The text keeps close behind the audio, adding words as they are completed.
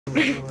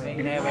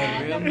Can I have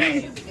a room?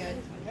 Should be good.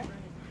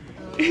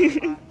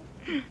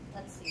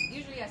 Let's see.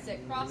 Usually I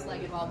sit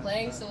cross-legged while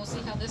playing, so we'll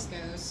see how this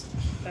goes.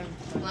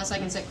 Unless I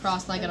can sit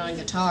cross-legged on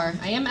guitar.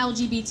 I am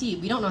LGBT.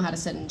 We don't know how to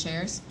sit in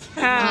chairs.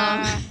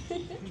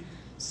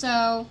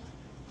 So,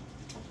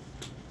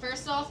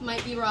 first off,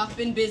 might be rough.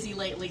 Been busy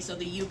lately, so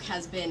the uke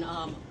has been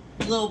a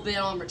little bit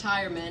on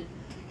retirement.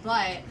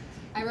 But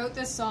I wrote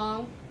this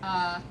song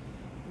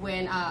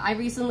when I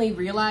recently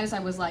realized I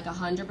was like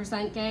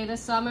 100% gay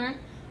this summer,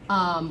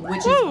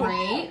 which is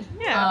great.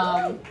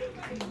 Yeah.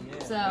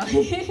 So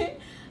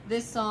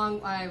this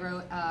song I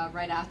wrote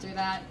right after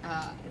that.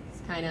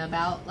 It's kind of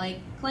about like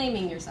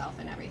claiming yourself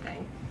and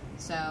everything.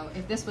 So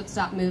if this would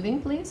stop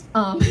moving, please.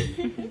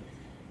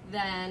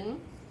 Then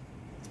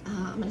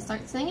I'm gonna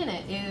start singing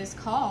it. It is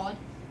called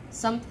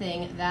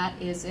Something That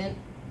Isn't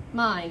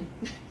Mine.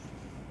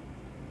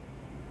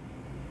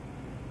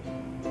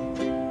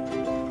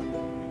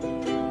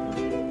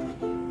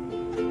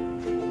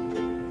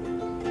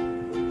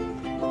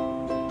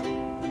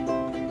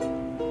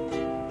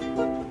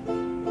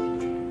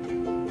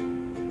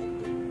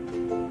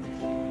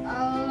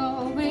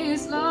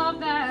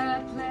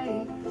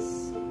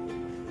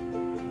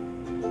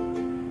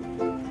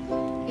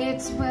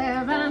 It's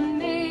where I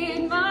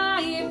made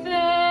my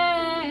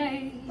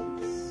face.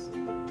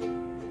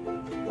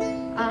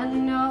 I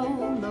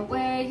know my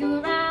way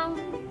around,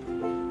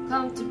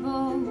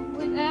 comfortable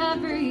with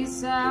every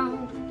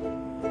sound.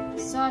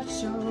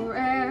 Such a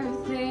rare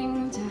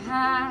thing to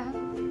have.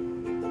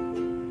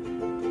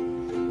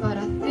 But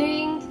I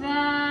think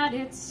that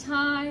it's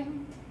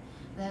time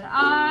that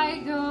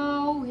I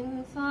go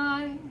and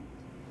find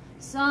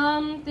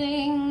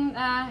something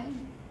that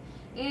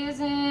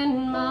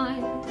isn't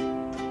mine.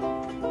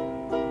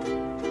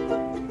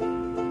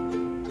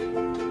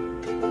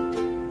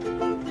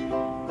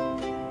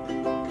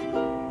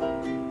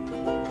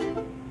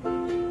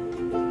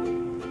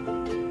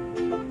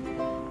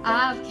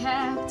 I've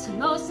kept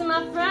most of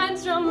my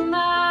friends from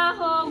my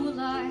whole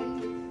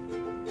life.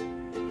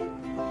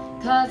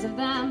 'Cause of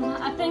them,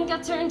 I think I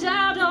turned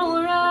out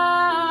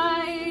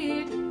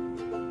alright.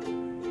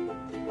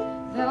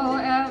 Though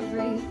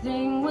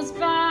everything was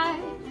bad,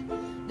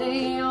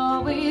 they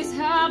always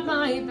had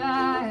my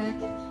back.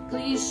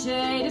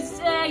 Cliche to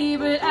say,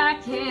 but I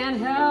can't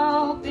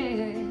help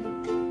it.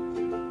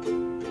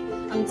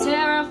 I'm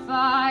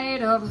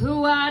terrified of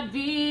who I'd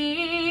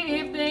be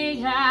if they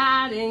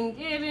hadn't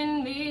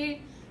given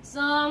me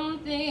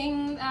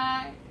something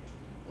that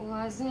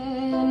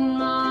wasn't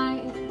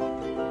mine.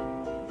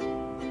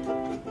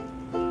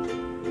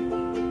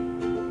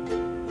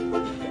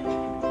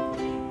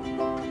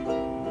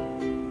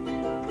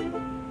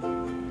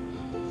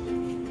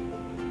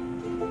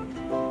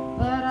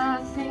 But I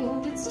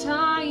think it's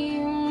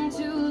time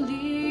to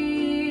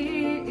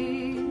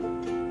leave,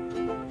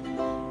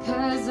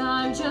 'cause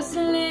I'm just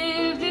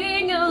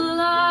living a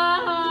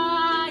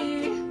lie,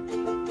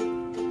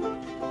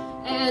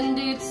 and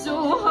it's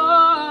so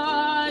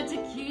hard to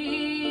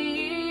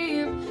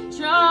keep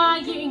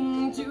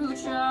trying to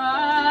try.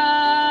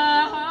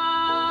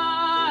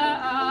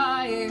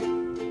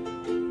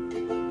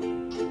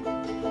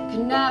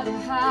 Can never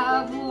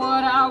have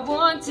what I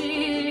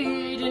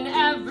wanted, and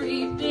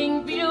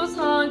everything feels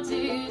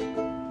haunted.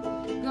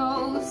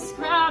 Ghosts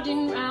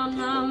crowding round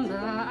my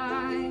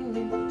mind.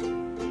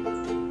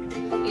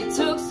 It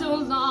took so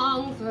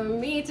long for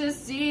me to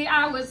see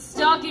I was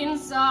stuck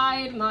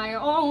inside my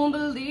own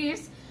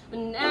beliefs, but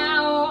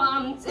now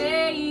I'm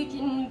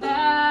taking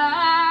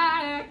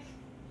back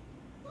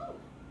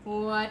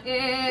what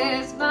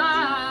is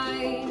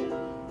mine.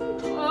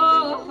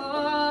 Oh,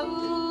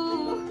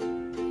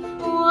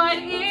 what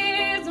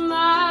is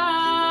mine?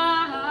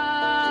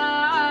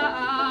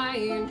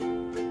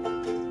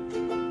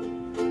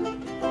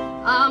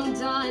 I'm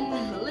done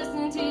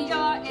listening to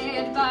your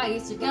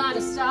advice. You're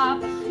gonna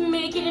stop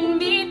making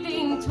me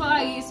think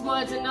twice.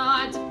 Was it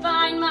not to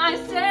find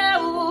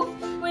myself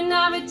when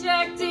I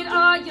rejected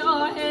all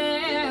your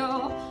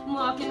help? I'm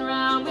walking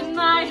around with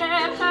my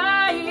head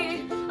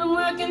high. I'm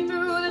working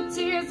through the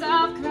tears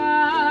I've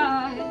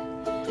cried,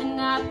 and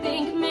I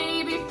think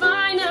maybe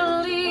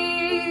finally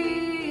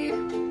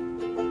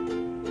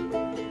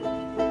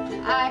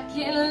I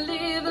can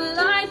live a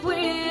life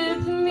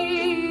with me.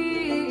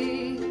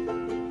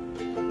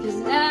 'Cause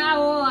now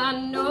I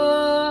know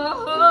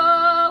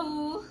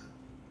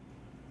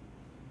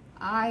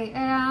I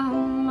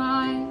am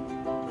mine.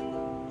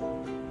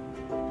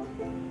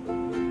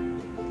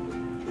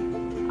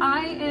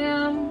 I am